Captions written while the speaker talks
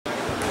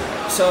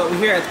So we're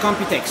here at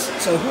Computex.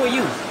 So who are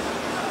you?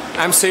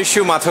 I'm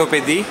Sashu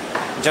Madhavapeddy,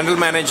 General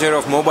Manager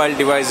of Mobile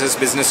Devices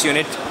Business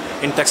Unit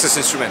in Texas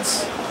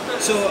Instruments.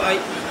 So,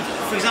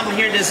 for example,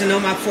 here there's an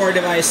OMAP4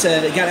 device,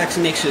 the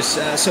Galaxy Nexus.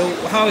 So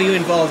how are you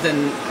involved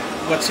in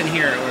what's in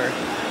here? Or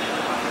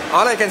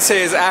all I can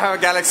say is I have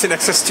a Galaxy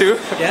Nexus too.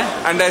 Yeah?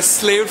 And I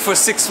slaved for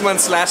 6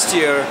 months last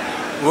year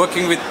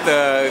working with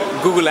the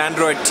Google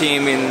Android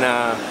team in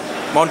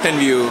Mountain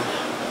View,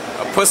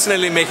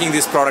 personally making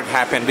this product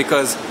happen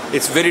because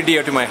it's very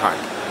dear to my heart.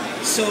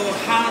 So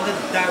how did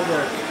that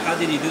work? How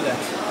did you do that?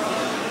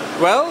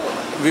 Well,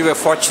 we were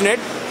fortunate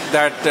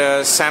that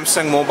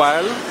Samsung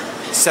Mobile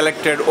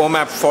selected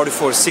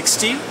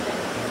OMAP4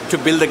 to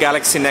build the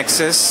Galaxy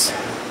Nexus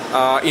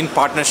in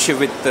partnership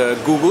with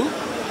Google,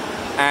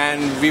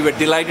 and we were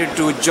delighted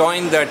to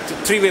join that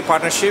three-way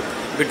partnership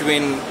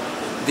between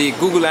the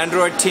Google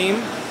Android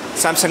team,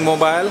 Samsung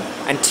Mobile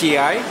and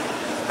TI,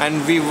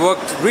 and we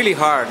worked really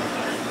hard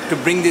to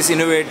bring this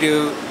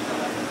innovative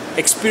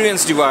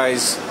experience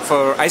device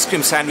for ice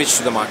cream sandwich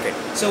to the market.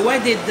 So why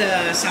did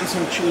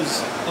Samsung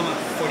choose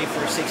OMAP4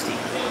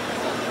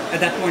 at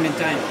that point in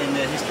time in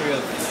the history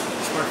of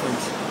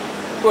smartphones?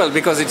 Well,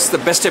 because it's the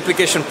best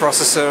application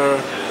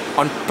processor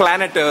on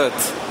planet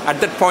Earth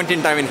at that point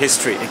in time in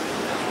history.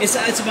 It's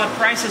about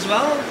price as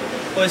well?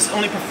 Or is it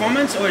only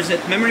performance? Or is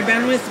it memory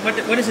bandwidth?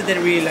 What is it that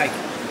you really like?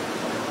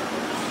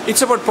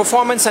 It's about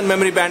performance and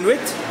memory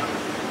bandwidth.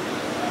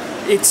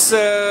 It's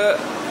the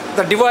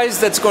device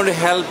that's going to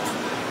help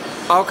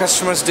our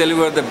customers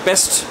deliver the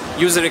best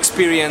user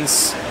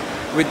experience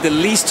with the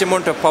least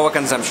amount of power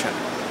consumption.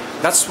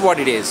 That's what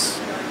it is.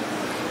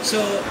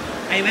 So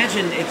I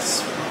imagine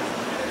it's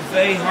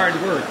very hard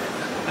work.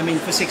 I mean,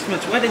 for 6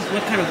 months, what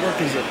kind of work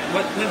is it?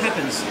 What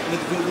happens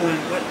with Google? And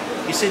what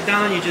you sit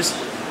down, you just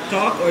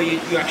talk, or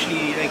you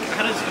actually like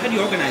how do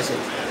you organize it?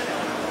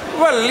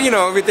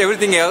 Well, with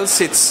everything else,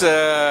 it's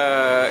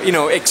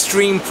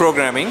extreme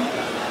programming.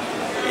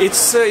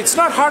 It's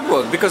not hard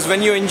work, because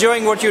when you're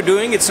enjoying what you're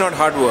doing, it's not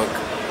hard work.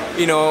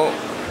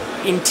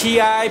 In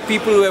TI,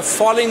 people were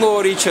falling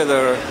over each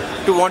other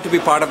to want to be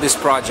part of this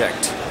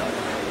project,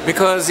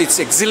 because it's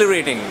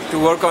exhilarating to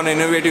work on an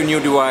innovative new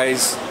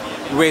device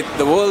with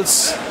the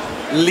world's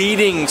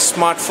leading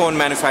smartphone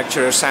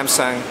manufacturer,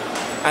 Samsung,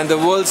 and the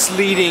world's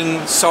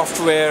leading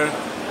software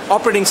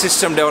operating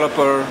system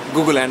developer,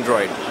 Google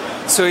Android.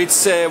 So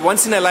it's a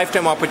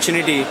once-in-a-lifetime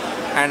opportunity,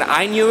 and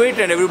I knew it,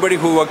 and everybody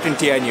who worked in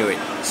TI knew it.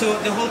 So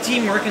the whole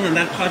team working on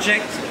that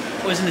project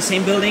was in the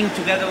same building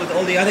together with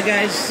all the other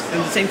guys in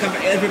the same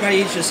company?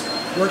 Everybody just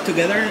worked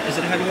together? Is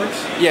that how it works?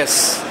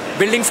 Yes.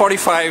 Building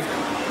 45.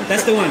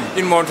 That's the one?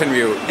 In Mountain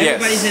View.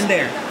 Everybody's in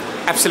there?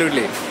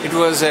 Absolutely. It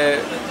was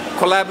a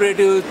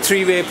collaborative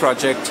three-way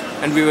project,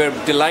 and we were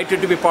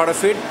delighted to be part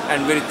of it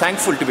and very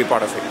thankful to be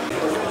part of it.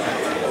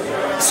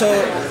 So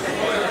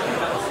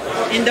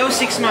in those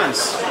 6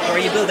 months where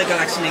you built the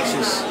Galaxy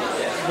Nexus,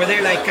 were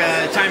there like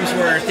times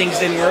where things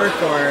didn't work,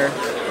 or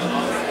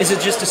is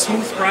it just a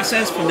smooth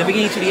process from the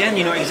beginning to the end?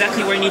 You know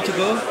exactly where you need to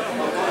go?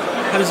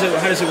 How does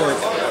it work?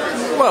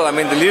 Well, I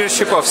mean, the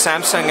leadership of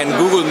Samsung and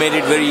Google made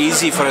it very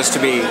easy for us to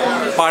be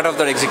part of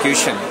that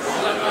execution.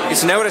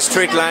 It's never a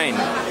straight line,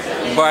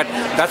 but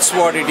that's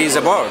what it is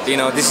about.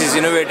 This is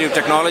innovative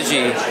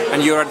technology,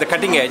 and you're at the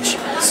cutting edge.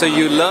 So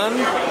you learn,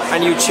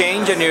 and you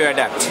change, and you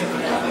adapt.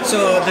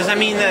 So does that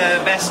mean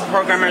the best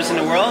programmers in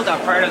the world are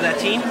part of that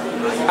team?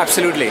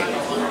 Absolutely.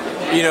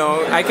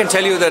 I can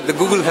tell you that the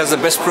Google has the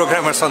best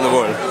programmers on the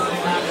world.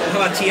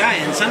 How about TI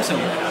and Samsung?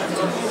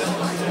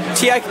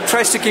 TI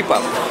tries to keep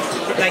up.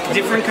 Like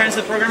different kinds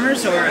of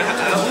programmers, or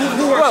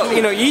who works?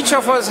 Well, each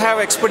of us have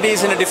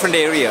expertise in a different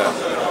area.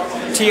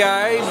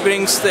 TI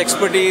brings the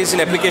expertise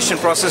in application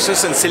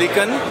processors and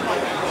silicon,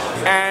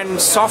 and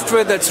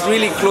software that's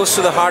really close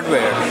to the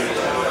hardware.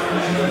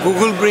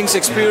 Google brings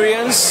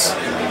experience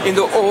in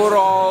the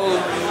overall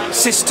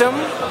system,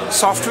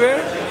 software,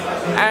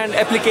 and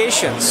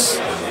applications.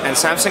 And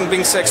Samsung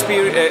brings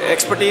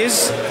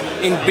expertise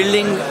in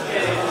building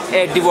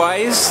a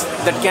device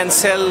that can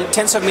sell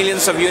tens of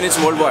millions of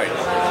units worldwide.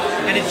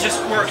 And it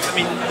just works. I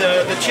mean,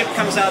 the chip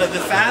comes out of the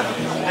fab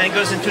and it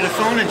goes into the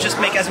phone, and just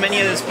make as many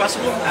as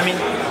possible. I mean,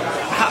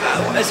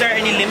 is there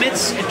any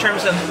limits in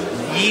terms of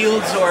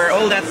yields or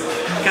all that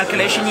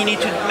calculation you need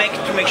to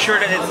make sure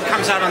that it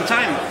comes out on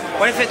time?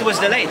 What if it was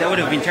delayed? That would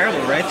have been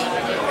terrible, right?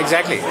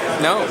 Exactly.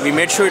 No, we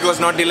made sure it was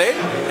not delayed,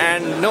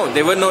 and no,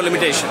 there were no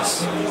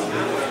limitations.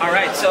 All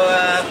right, so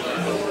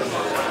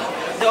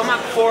the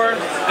OMAP4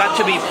 got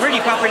to be pretty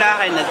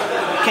popular in the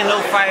Kindle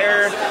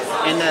Fire,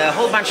 and a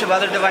whole bunch of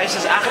other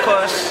devices,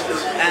 Arcos,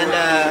 and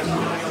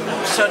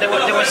so there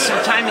was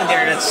some timing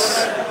there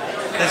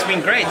that's been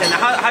great. And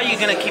how are you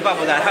going to keep up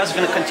with that? How's it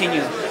going to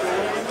continue?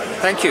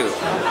 Thank you.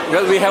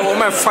 Well, we have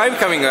OMAP5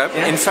 coming up.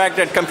 Yeah. In fact,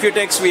 at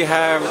Computex we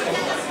have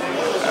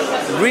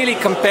really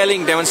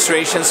compelling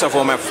demonstrations of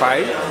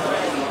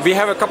OMAP5. We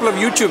have a couple of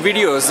YouTube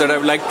videos that I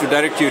would like to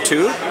direct you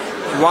to.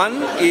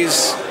 One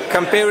is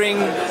comparing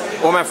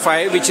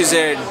OMAP5, which is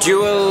a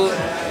dual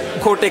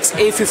Cortex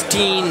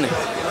A15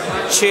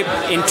 chip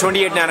in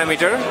 28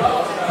 nanometer,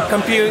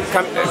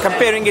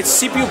 comparing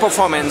its CPU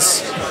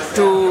performance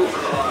to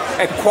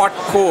a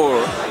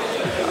quad-core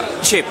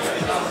chip,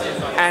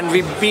 and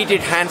we beat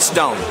it hands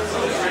down.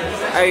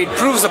 It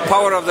proves the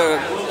power of the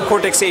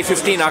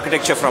Cortex-A15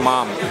 architecture from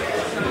ARM.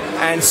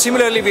 And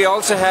similarly, we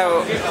also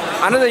have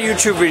another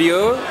YouTube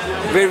video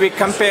where we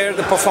compare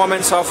the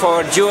performance of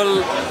our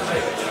dual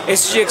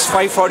SGX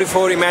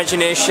 544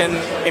 Imagination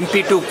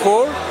MP2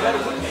 core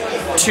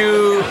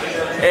to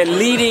a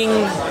leading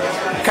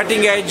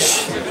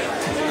cutting-edge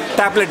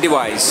tablet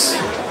device.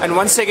 And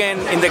once again,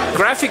 in the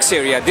graphics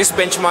area, this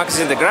benchmark is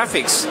in the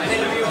graphics,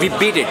 we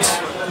beat it.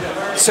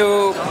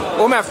 So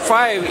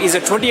OMAP5 is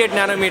a 28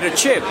 nanometer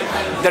chip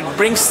that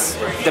brings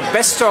the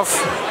best of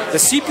the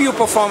CPU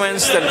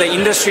performance that the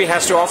industry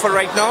has to offer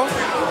right now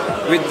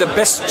with the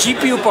best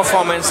GPU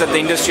performance that the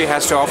industry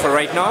has to offer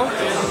right now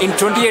in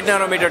 28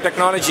 nanometer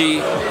technology,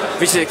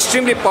 which is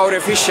extremely power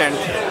efficient,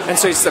 and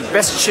so it's the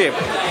best chip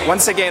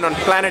once again on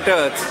planet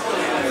Earth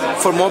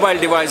for mobile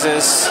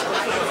devices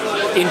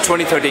in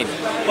 2013.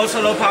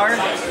 Also low power?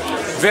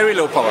 Very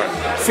low power.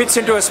 Fits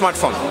into a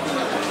smartphone.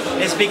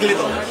 It's big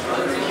little.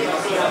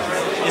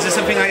 Is there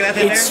something like that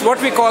in there? It's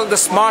what we call the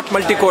smart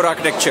multi-core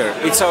architecture.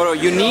 It's our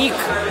unique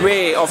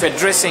way of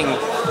addressing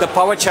the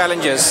power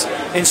challenges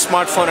in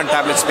smartphone and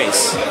tablet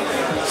space.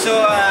 So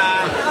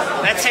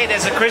let's say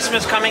there's a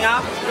Christmas coming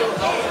up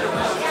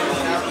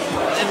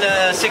in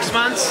the 6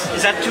 months.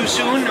 Is that too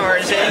soon, or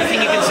is there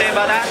anything you can say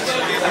about that?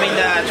 I mean,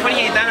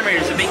 28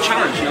 nanometers is a big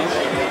challenge, no?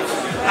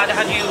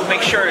 How do you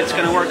make sure it's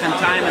going to work on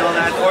time and all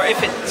that? Or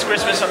if it's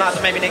Christmas or not,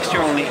 maybe next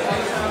year only?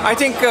 I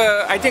think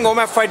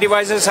OMAP5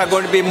 devices are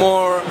going to be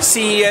more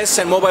CES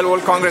and Mobile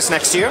World Congress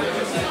next year.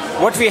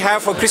 What we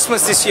have for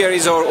Christmas this year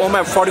is our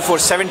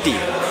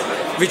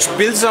OMAP4470, which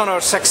builds on our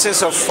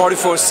success of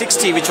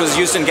 4460, which was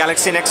used in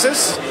Galaxy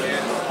Nexus,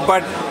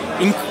 but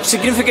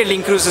significantly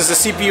increases the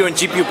CPU and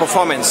GPU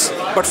performance,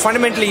 but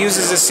fundamentally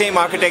uses the same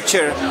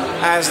architecture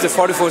as the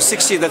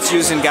 4460 that's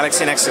used in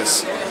Galaxy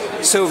Nexus.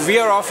 So we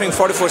are offering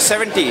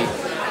 4470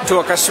 to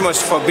our customers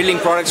for building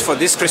products for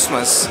this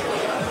Christmas,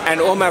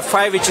 and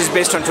OMAP5, which is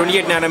based on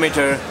 28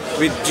 nanometer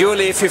with dual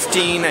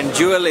A15 and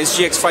dual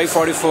SGX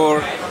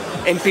 544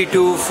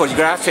 MP2 for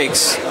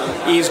graphics,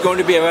 is going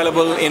to be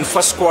available in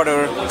first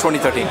quarter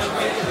 2013.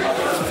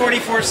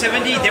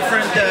 4470,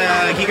 different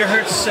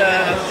gigahertz?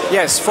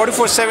 Yes,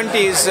 4470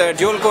 is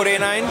dual core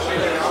A9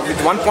 with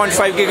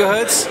 1.5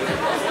 gigahertz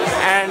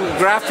and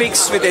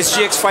graphics with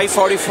SGX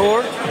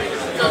 544.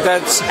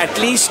 That's at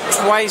least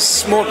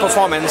twice more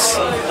performance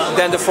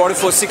than the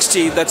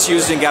 4460 that's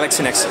used in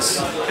Galaxy Nexus.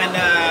 And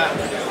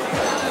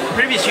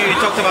previously you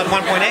talked about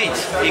 1.8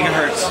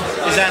 gigahertz.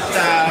 Is that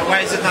why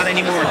is it not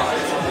anymore?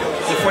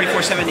 The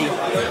 4470?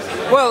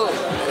 Well,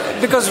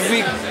 because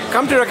we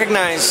come to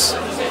recognize,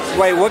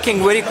 by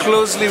working very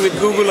closely with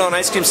Google on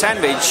Ice Cream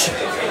Sandwich,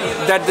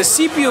 that the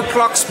CPU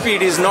clock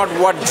speed is not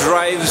what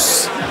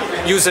drives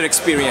user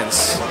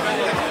experience.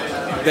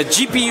 The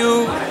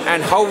GPU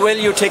and how well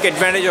you take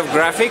advantage of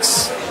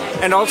graphics,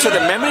 and also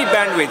the memory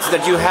bandwidth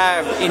that you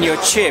have in your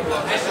chip,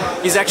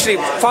 is actually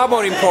far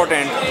more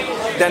important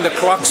than the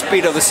clock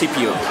speed of the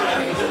CPU.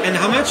 And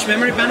how much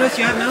memory bandwidth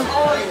you have now?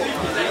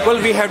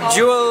 Well, we have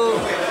dual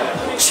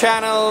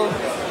channel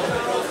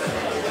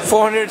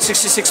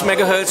 466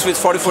 megahertz with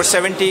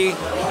 4470,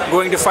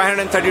 going to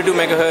 532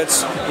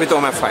 megahertz with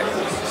OMAP5.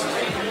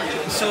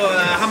 So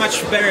how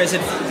much better is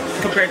it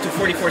compared to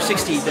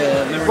 4460?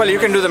 The memory? Well, you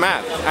can do the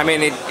math. I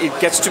mean, it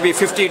gets to be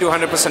 50 to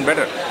 100%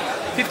 better.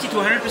 50 to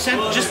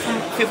 100%? Just from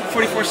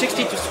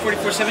 4460 to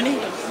 4470?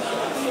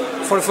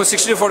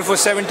 4460 to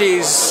 4470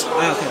 is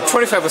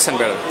 25%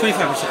 better. 25%.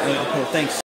 Yeah, cool. Thanks.